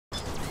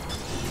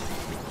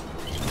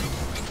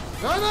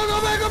No, no,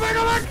 go back, go back,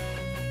 go back!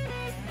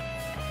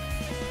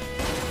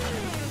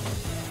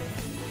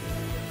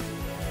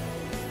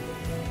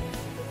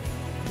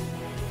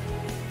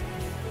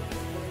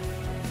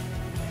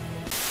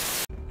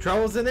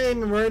 Trouble's the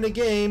name and we're in a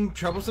game.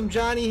 Troublesome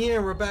Johnny here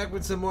and we're back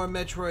with some more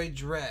Metroid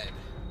Dread.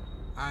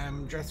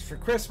 I'm dressed for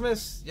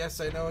Christmas.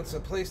 Yes, I know it's a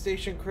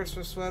PlayStation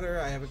Christmas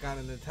sweater. I haven't got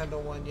a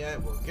Nintendo one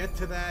yet. We'll get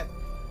to that.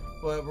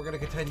 But we're going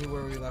to continue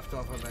where we left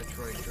off on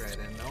Metroid Dread.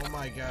 And oh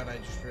my god, I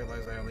just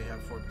realized I only have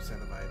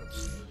 4% of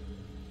items.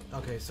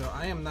 Okay, so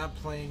I am not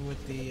playing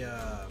with the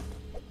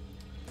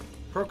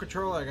Pro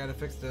Controller. I got to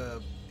fix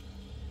the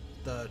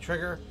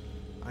trigger.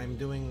 I'm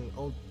doing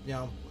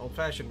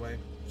old-fashioned way.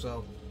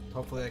 So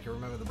hopefully I can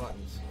remember the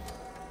buttons.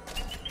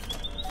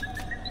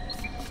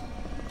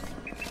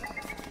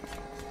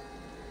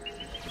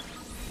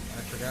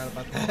 I forgot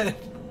about that.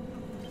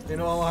 You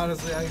know,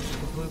 honestly, I just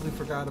completely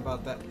forgot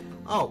about that.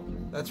 Oh,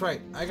 that's right.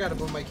 I gotta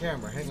move my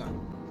camera. Hang on.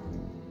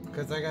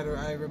 Because I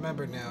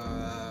remember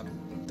now,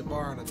 the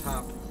bar on the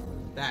top.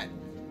 That.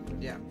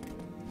 Yeah.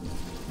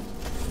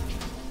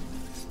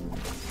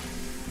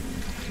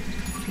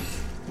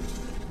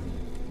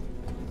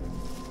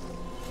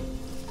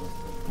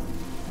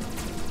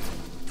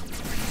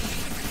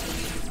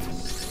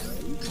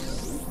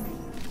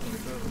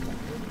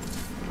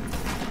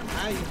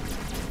 Hi, you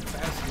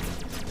bastard.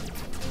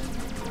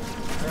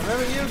 I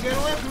remember you. Get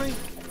away from me.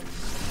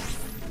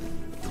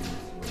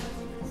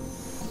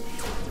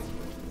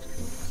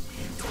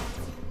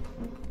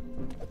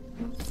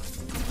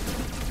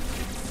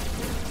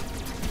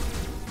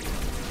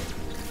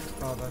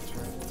 Oh, that's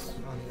right. It's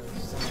on the other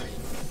side.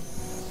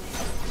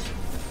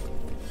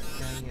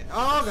 Dang it.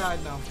 Oh god,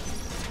 no.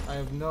 I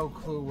have no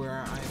clue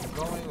where I am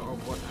going or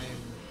what I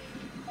am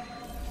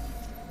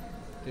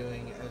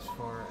doing as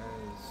far as...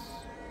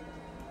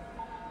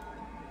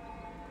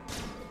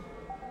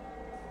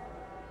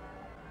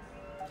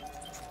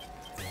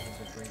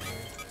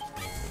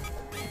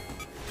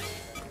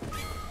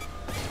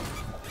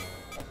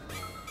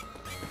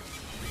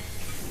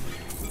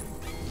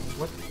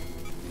 What?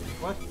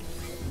 What?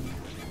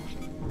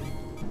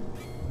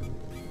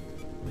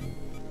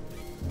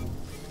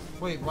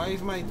 Wait, why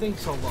is my thing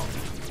so low?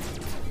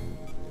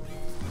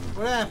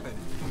 What happened?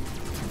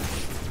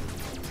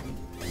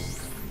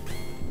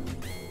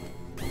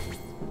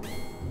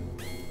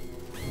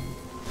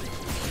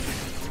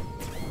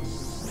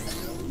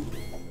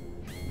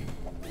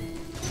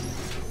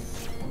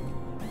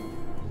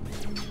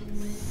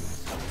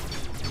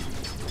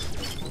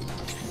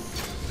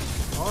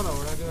 Oh no,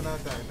 we're not doing that.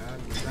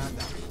 Not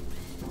that.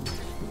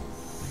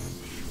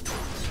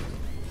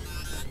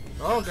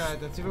 Oh god,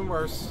 that's even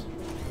worse.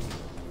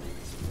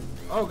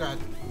 Oh god.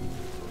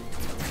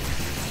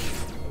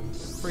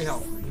 Free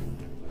health.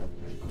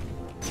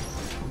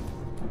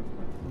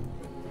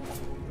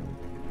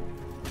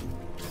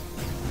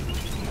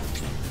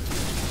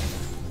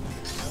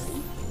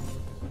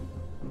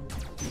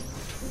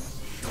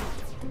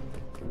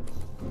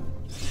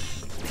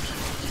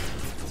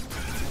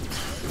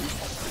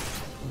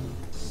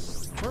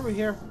 Were we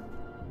here?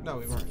 No,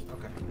 we weren't.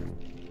 Okay.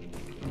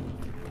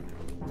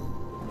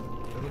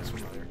 It looks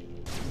familiar.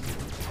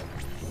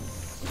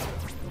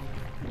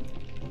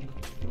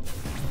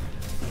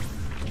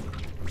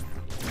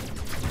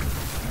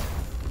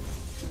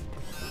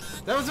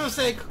 That was a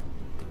mistake!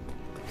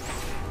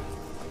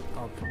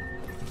 Oh, come on.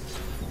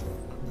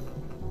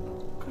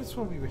 Could have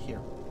sworn we were here.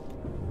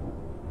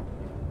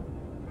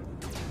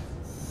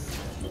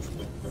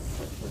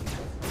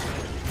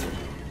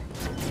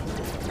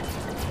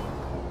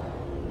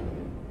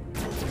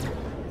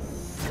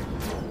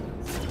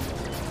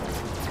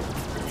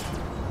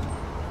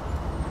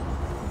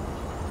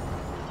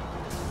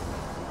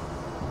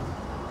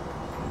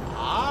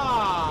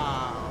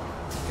 Ah!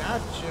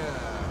 Gotcha!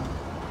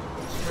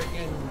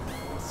 Freaking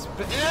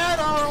spit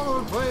all over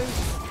the place.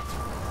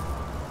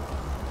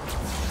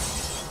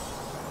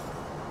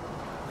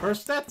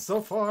 First step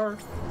so far.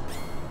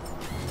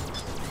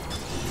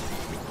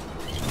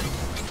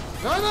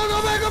 No, no,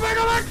 go back, go back,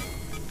 go back!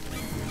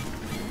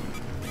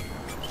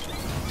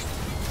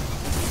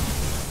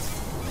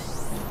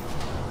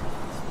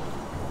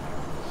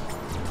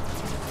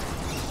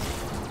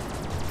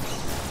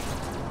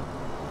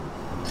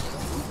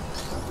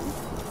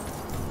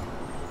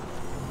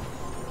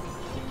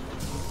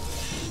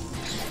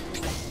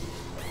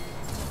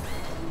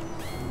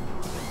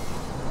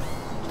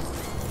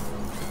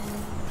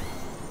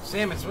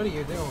 Samus, what are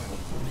you doing?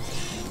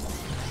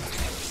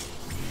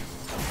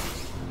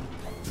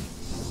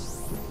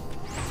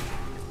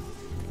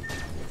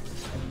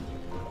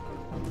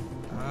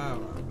 Oh.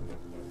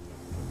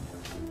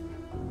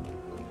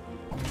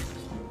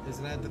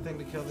 Isn't that the thing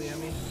to kill the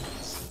enemy?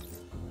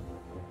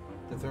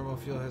 The thermal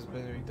fuel has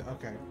been...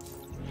 Okay.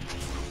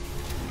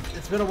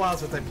 It's been a while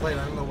since I played.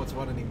 I don't know what's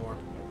what anymore.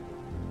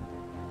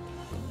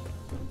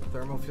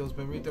 Thermal fuel's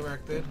been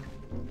redirected.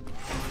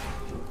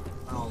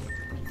 Oh.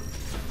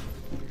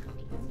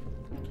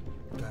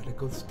 Gotta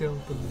go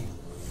stealthily.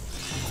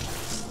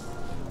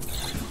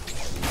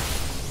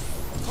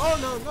 Oh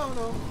no, no,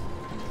 no.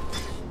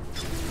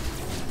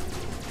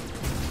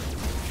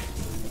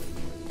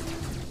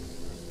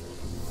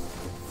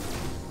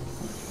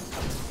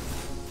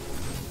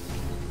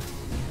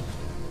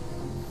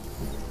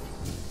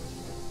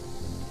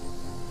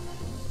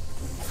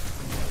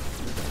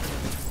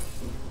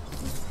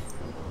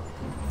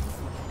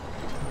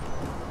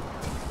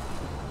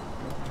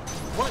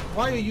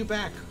 Why are you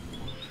back?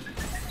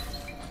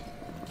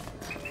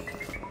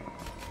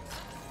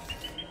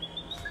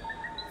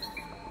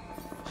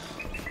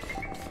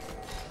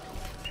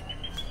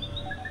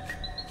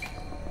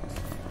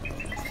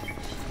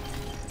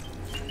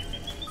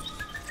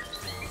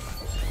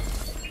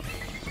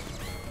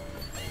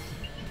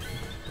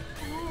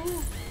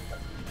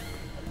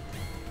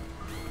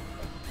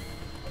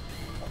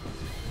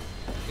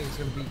 It's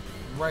gonna be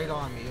right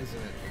on me,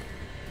 isn't it?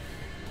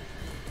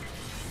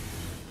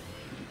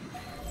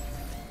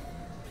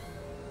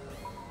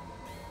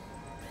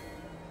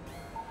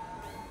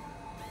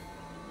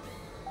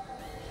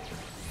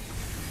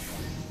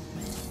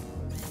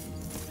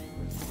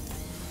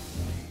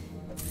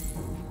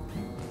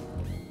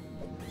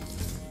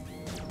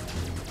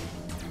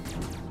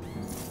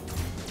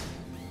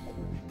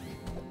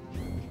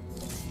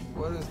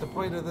 What is the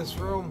point of this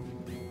room?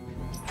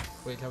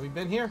 Wait, have we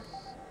been here?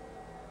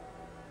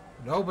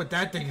 No, but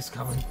that thing is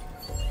coming.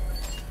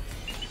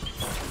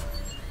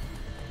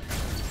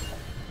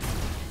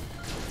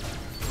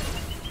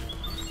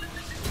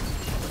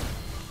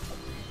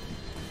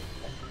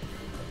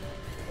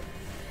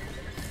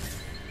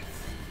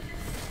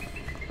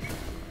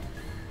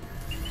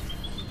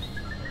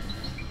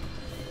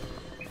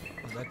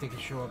 Oh, that thing can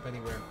show up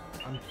anywhere.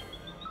 It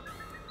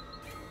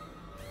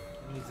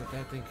means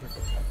that thing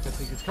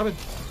is coming.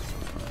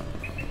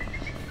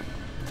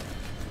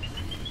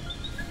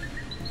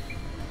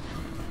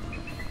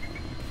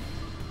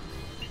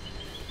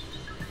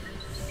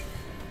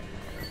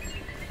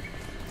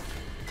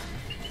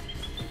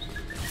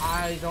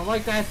 I don't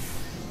like that.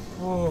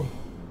 Oh.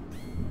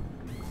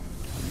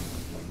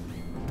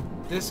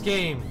 This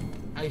game,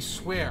 I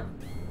swear,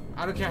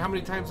 I don't care how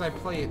many times I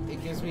play it,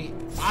 it gives me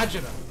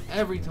agita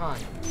every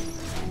time.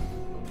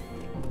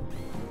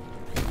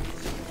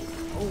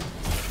 Oh.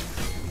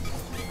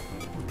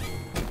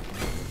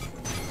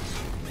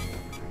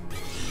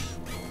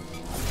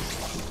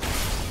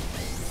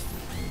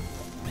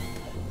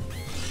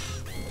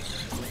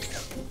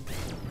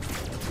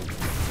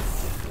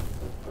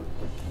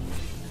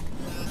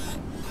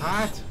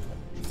 Hot.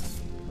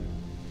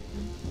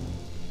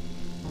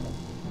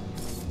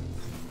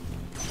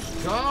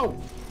 Go!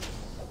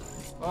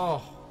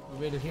 Oh, we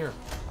made it here.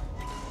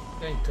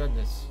 Thank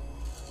goodness.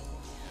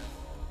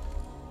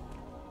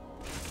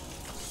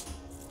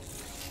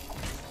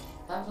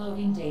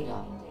 Uploading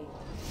data.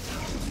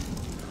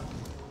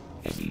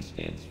 ME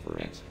stands for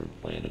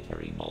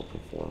Extraplanetary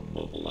Multiform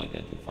Mobile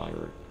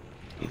Identifier.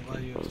 It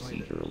can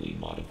procedurally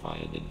modify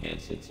and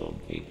enhance its own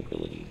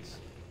capabilities.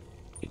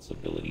 Its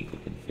ability to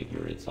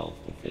configure itself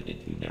to fit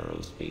into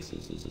narrow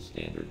spaces is a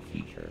standard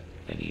feature.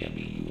 Any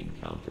ME you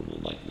encounter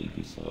will likely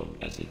do so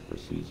as it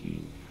pursues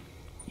you.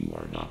 You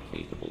are not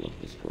capable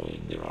of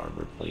destroying their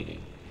armor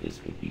plating.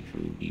 This would be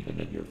true even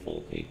of your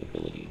full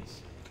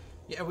capabilities.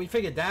 Yeah, we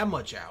figured that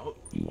much out.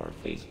 You are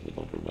faced with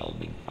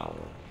overwhelming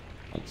power.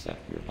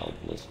 Accept your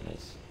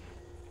helplessness.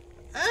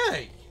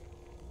 Hey!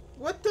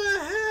 What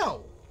the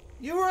hell?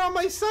 You were on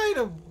my side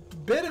a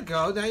bit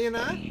ago, now you're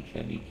not? Study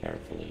each ME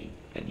carefully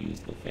and use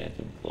the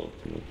Phantom Cloak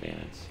to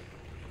advance.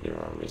 There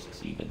are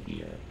risks even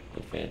here.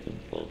 The Phantom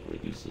Cloak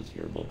reduces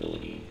your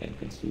mobility and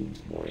consumes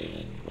more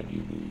AN when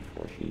you move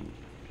or shoot.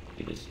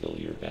 It is still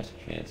your best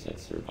chance at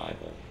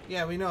survival.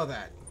 Yeah, we know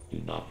that.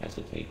 Do not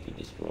hesitate to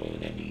destroy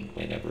an enemy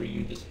whenever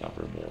you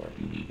discover more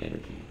unique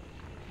energy.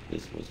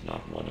 This was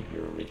not one of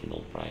your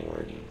original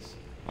priorities.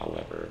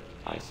 However,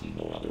 I see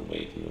no other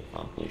way to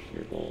accomplish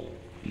your goal.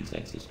 These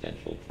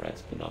existential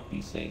threats cannot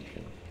be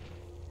sanctioned.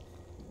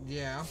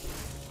 Yeah.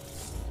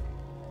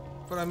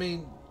 But I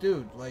mean,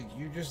 dude, like,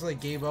 you just,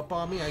 like, gave up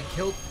on me? I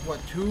killed, what,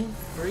 2?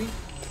 3? I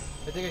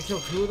think I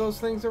killed 2 of those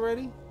things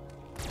already?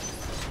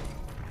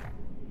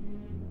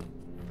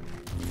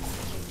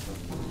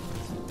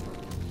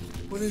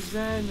 What is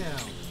that now?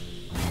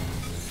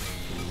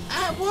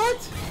 Ah, what?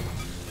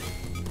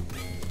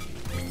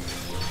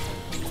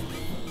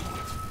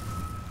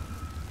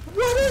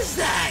 What is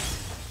that?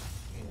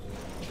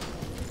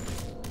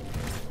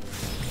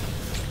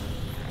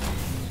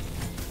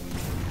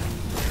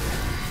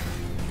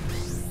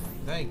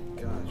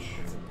 Thank gosh.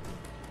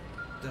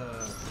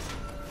 The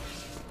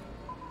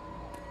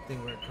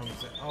thing where it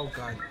comes in. Oh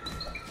god.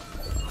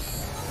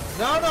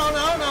 No, no,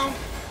 no, no!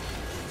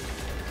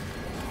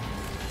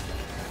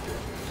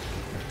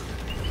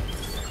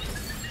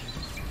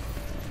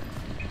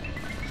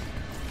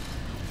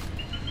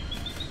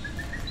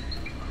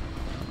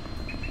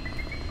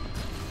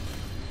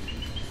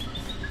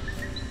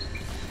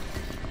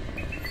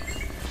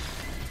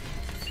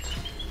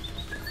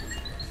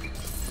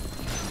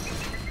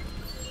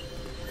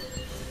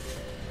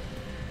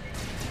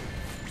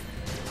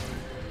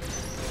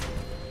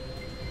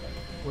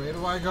 Where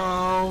do I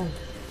go?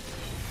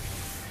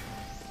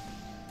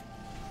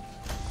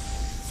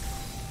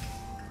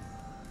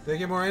 Did I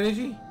get more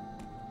energy?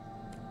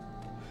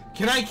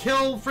 Can I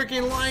kill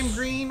freaking lime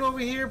green over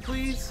here,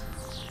 please?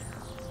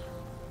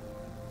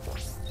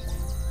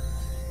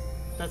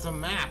 That's a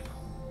map.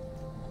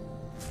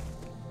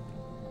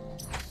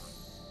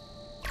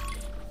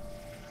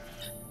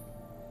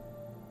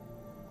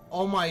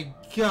 Oh my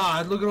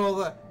god, look at all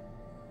that.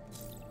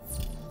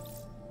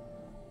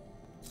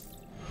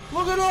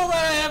 Look at all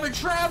that I haven't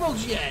traveled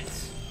yet.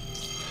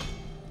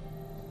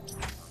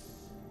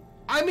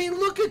 I mean,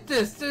 look at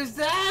this. There's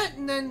that,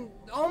 and then,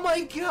 oh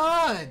my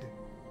god.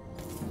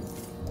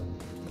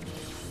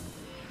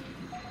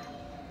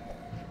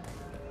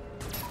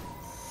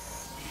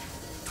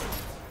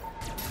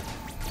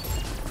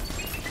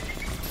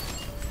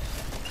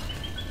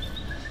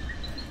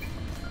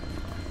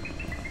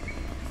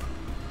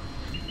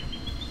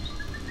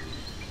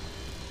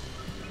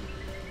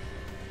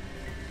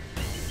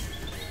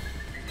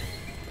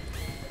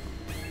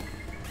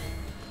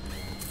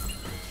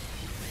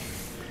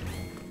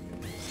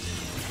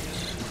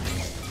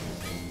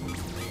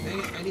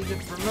 I need to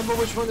remember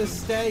which one to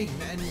stay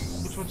and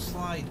which one to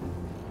slide.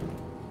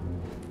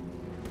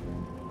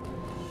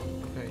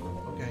 Okay,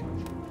 okay.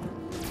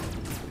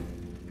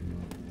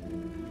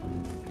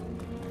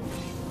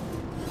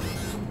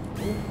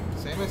 Ooh,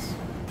 Samus.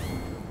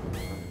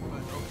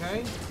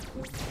 Okay.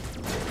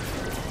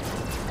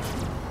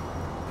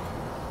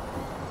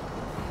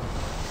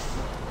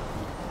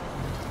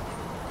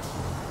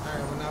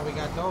 Alright, well now we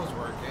got those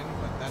working,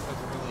 but that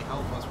doesn't really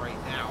help us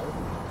right now.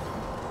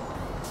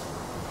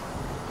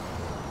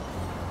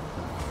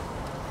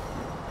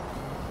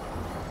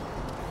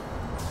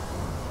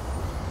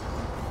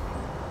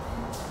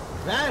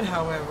 That,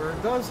 however,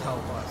 does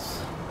help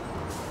us.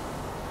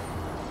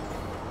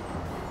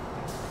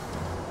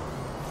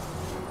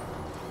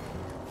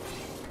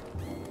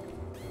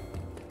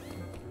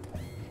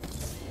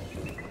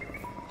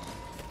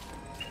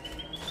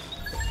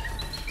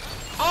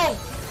 Oh!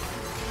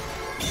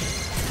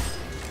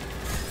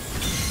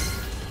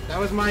 That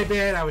was my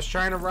bad. I was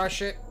trying to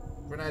rush it.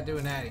 We're not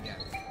doing that again.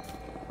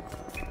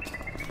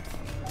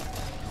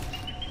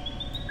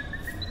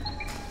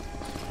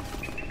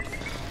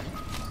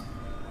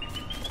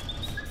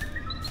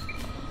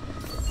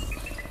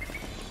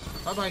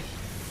 Bye-bye.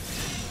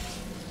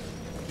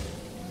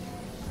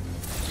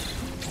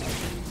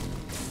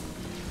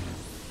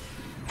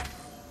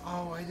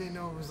 Oh, I didn't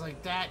know it was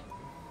like that.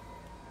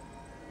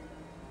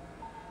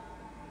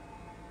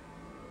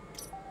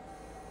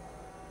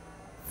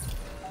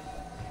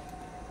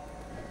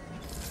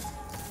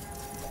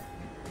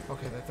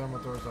 Okay, the thermal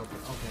door's open.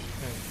 Okay,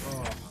 okay.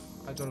 Oh,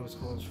 I thought it was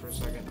closed for a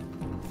second.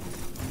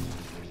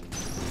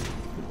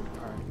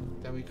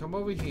 Alright, then we come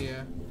over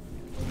here.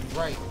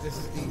 Right, this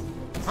is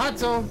the hot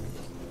zone.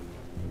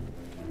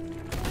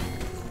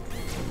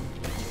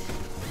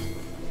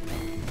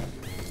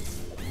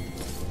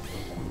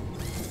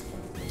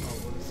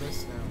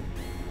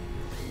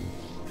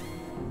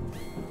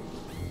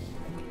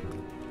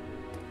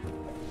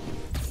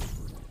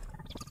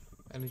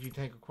 Energy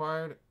tank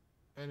acquired.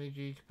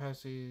 Energy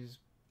capacity is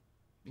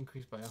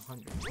increased by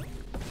 100.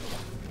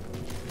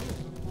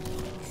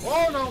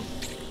 Oh no!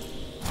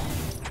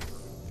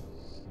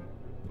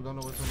 We don't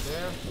know what's over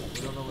there.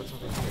 We don't know what's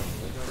over here.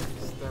 We got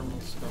this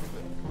thermal stuff.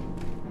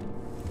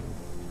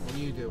 What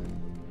do you do?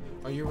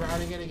 Are you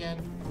routing it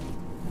again?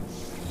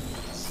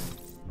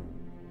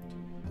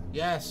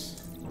 Yes.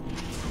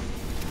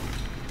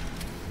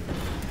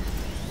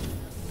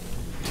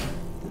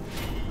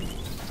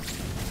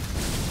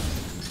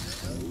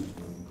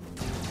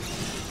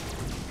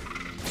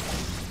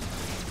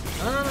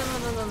 No.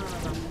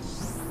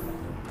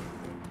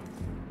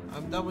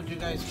 I'm done with you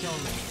guys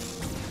killing me.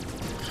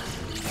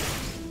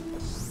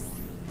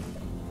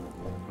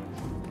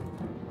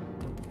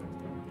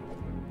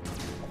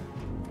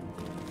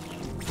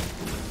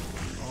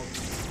 Oh,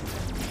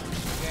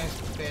 gas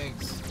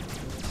bags.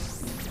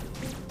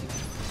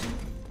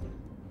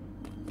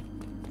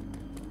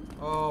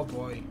 Oh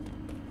boy.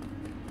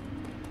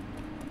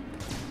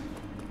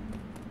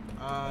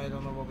 I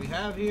don't know what we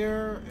have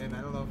here, and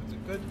I don't know if it's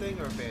a good thing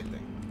or a bad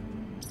thing.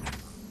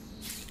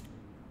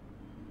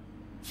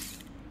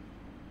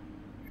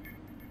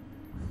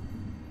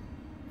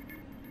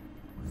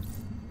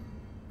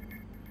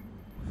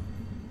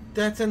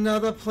 That's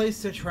another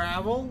place to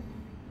travel?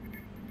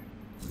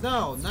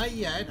 No, not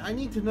yet. I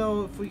need to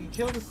know if we can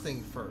kill this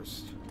thing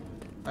first.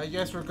 I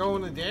guess we're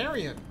going to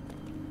Dorian.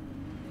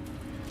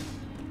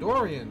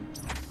 Dorian.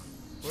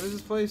 What is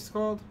this place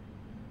called?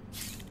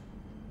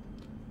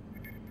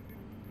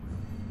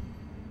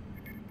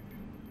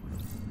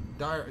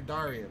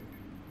 Darian.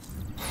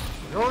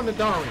 We're going to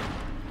Darian.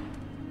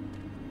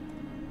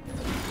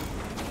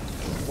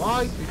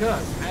 Why?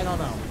 Because, I don't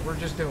know. We're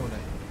just doing it.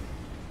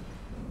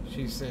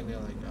 She's sitting there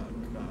like, oh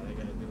god, I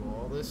gotta do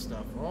all this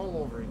stuff all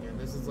over again.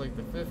 This is like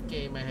the 5th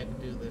game I had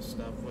to do this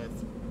stuff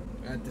with.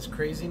 I got this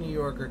crazy New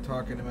Yorker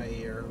talking in my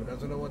ear who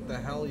doesn't know what the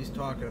hell he's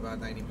talking about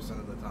 90%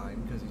 of the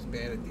time because he's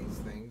bad at these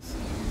things.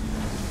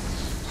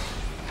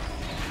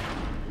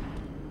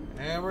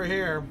 And we're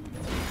here.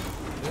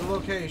 New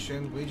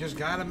location. We just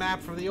got a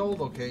map for the old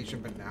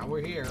location, but now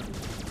we're here.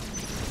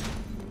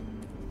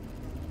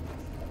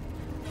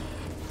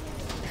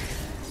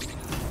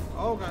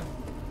 Oh god.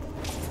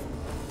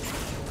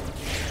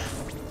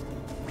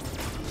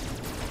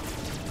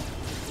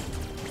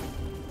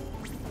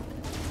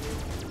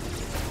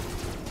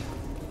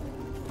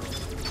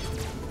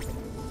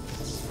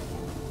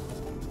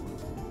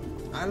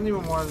 I don't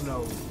even want to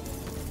know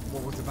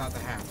what was about to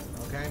happen,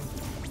 okay?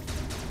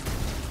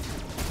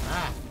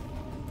 Ah.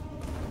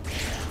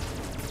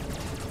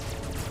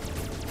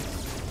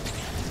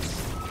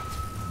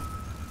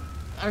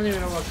 I don't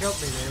even know what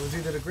killed me there. It was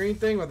either the green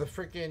thing or the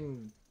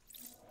thing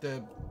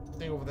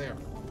over there.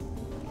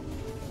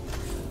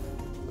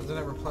 Doesn't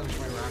it replenish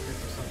my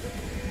rockets or something?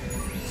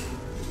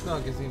 No,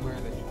 it gives me more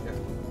energy. Yeah.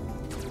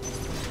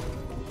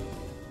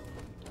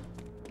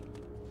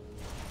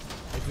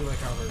 I do like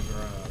how her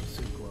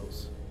suit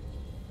glows.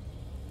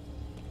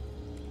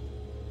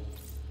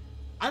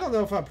 I don't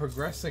know if I'm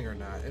progressing or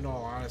not, in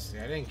all honesty.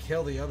 I didn't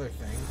kill the other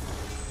thing.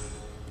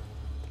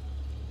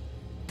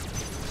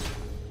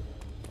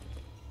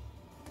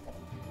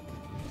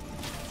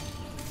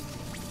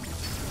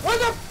 What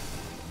the?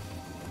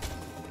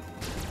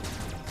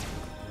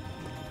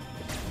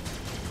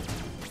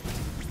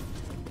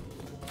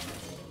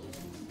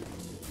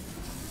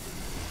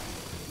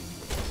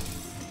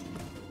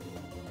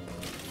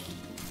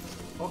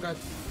 Oh god.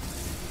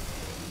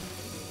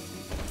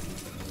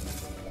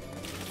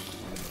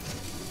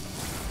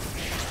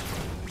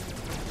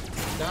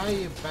 Die,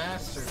 you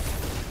bastard.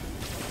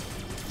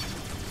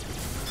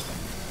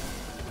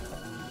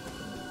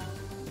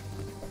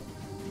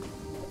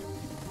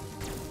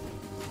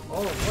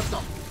 Oh, what the?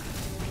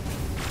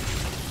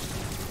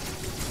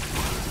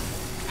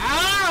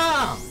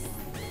 Ah!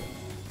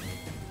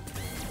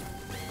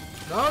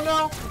 No,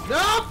 no,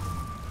 no!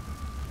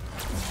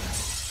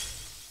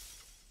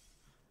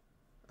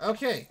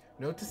 Okay,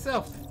 note to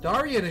self.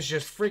 Darian is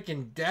just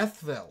freaking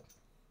Deathville.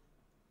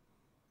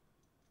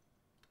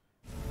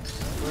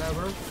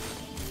 Whatever.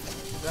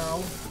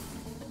 No.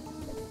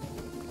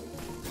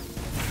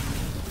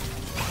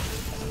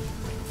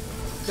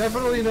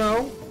 Definitely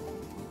no.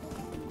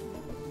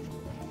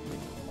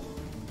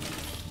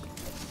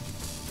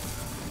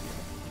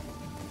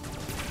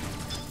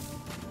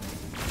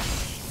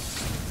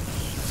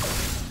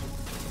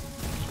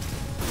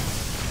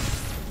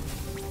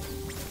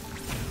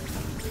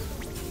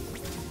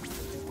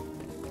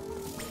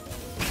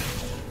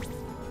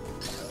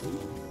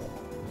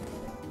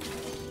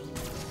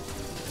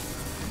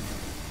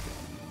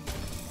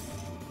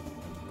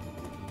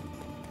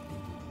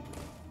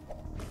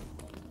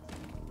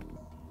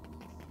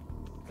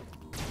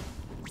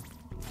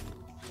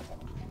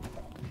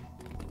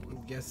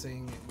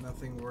 Guessing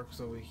nothing works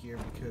over here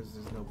because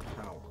there's no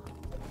power.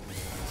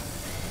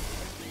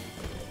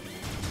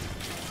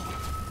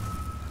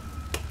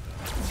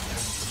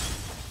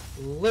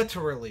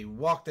 Literally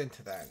walked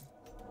into that.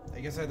 I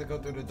guess I had to go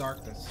through the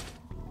darkness.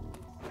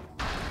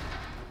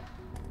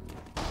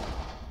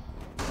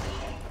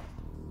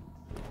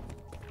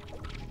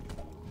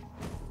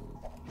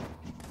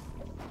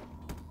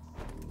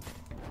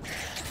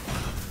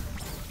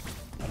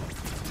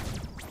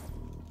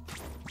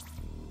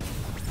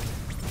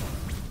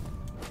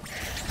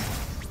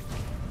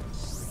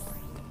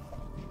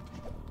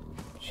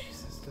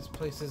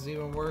 Place is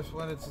even worse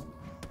when it's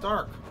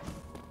dark.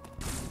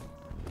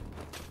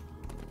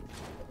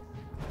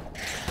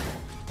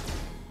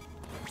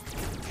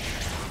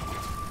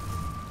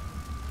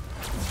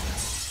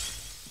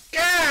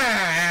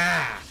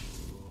 Ah!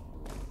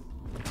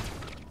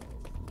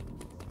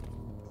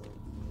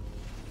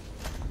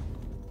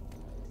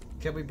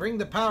 Can we bring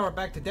the power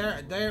back to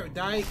Darion? There we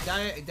go.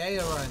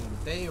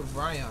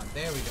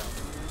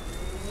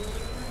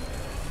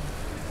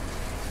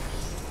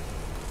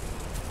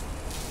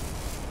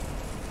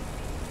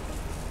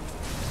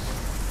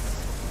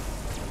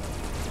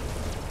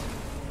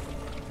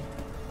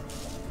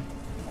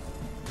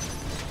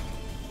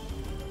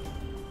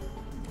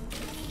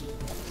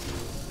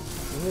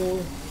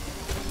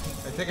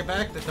 I take it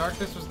back, the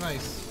darkness was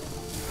nice.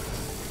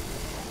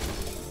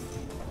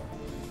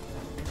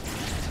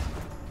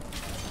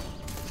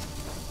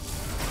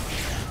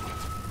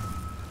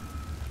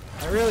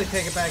 I really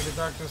take it back, the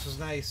darkness was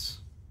nice.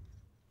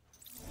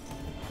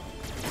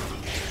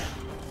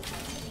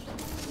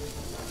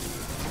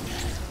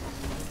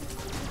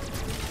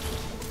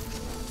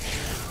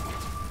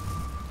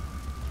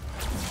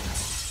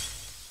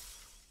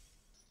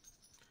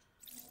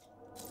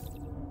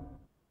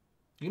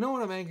 You know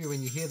when I'm angry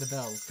when you hear the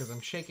bells, because I'm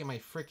shaking my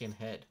freaking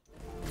head.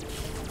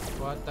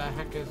 What the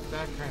heck is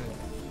that kind of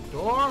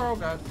door? Oh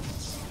god.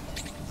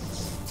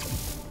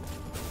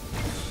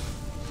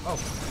 Oh.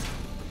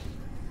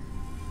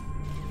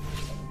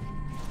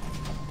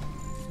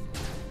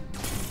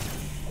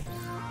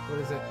 What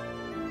is it?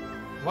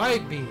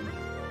 Wide beam.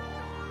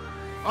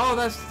 Oh,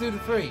 that's through the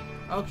 3.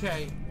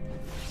 Okay.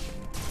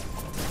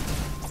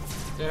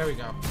 There we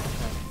go. Okay.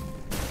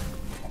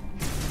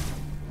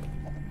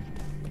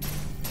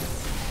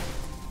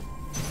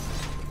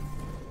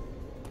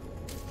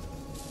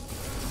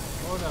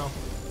 Oh no.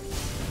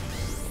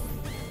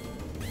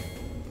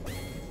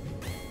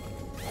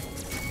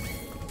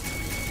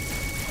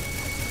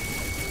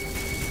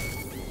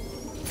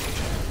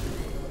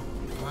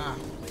 Ah.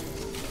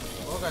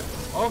 Oh god.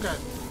 Oh god.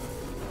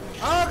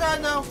 Oh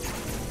god, no!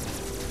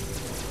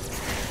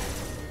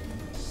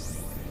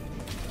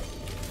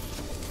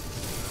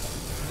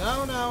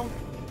 No, no.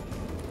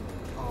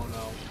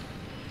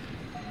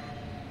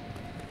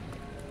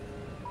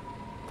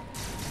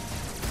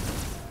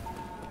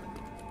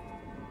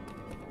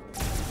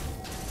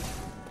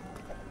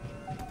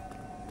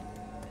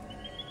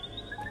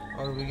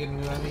 are we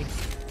getting Lemmy?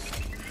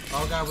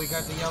 Oh god, we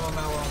got the yellow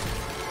mellow.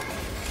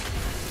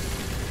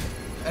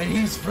 And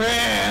he's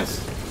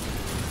fast!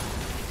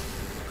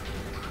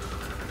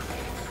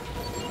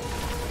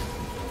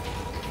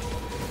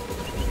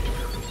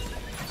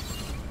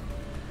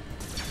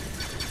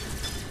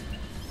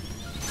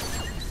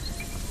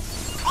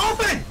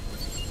 Open!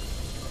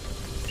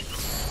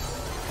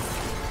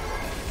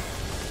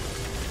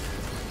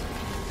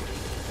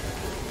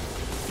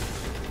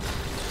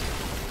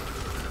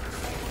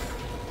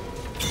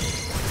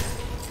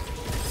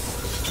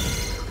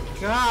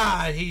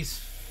 God, he's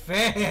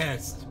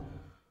fast.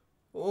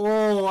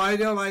 Oh, I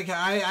don't like.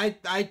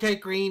 I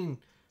take green,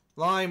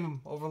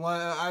 lime over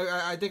lime.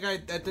 I think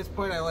at this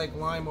point I like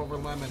lime over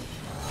lemon.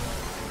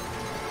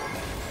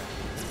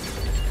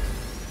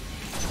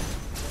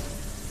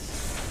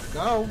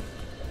 Go.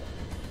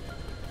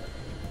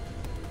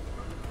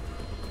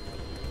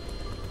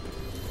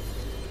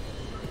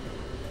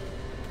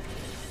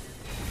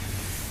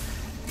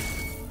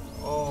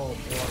 Oh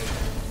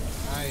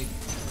boy, I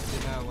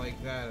did not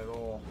like that at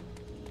all.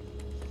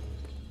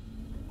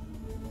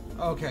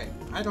 Okay,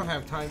 I don't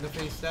have time to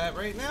face that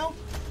right now.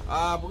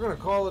 We're gonna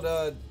call it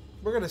a.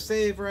 We're gonna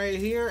save right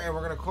here, and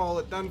we're gonna call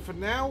it done for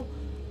now.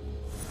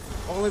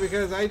 Only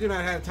because I do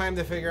not have time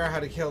to figure out how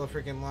to kill the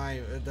freaking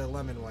lime, the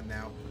lemon one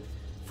now.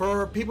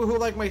 For people who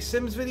like my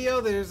Sims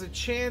video, there's a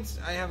chance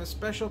I have a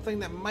special thing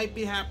that might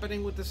be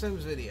happening with the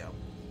Sims video.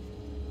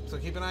 So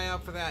keep an eye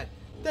out for that.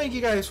 Thank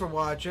you guys for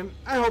watching.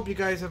 I hope you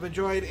guys have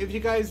enjoyed. If you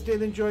guys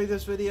did enjoy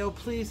this video,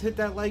 please hit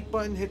that like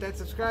button, hit that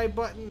subscribe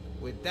button.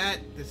 With that,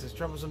 this is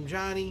Troublesome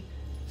Johnny,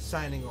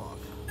 signing off.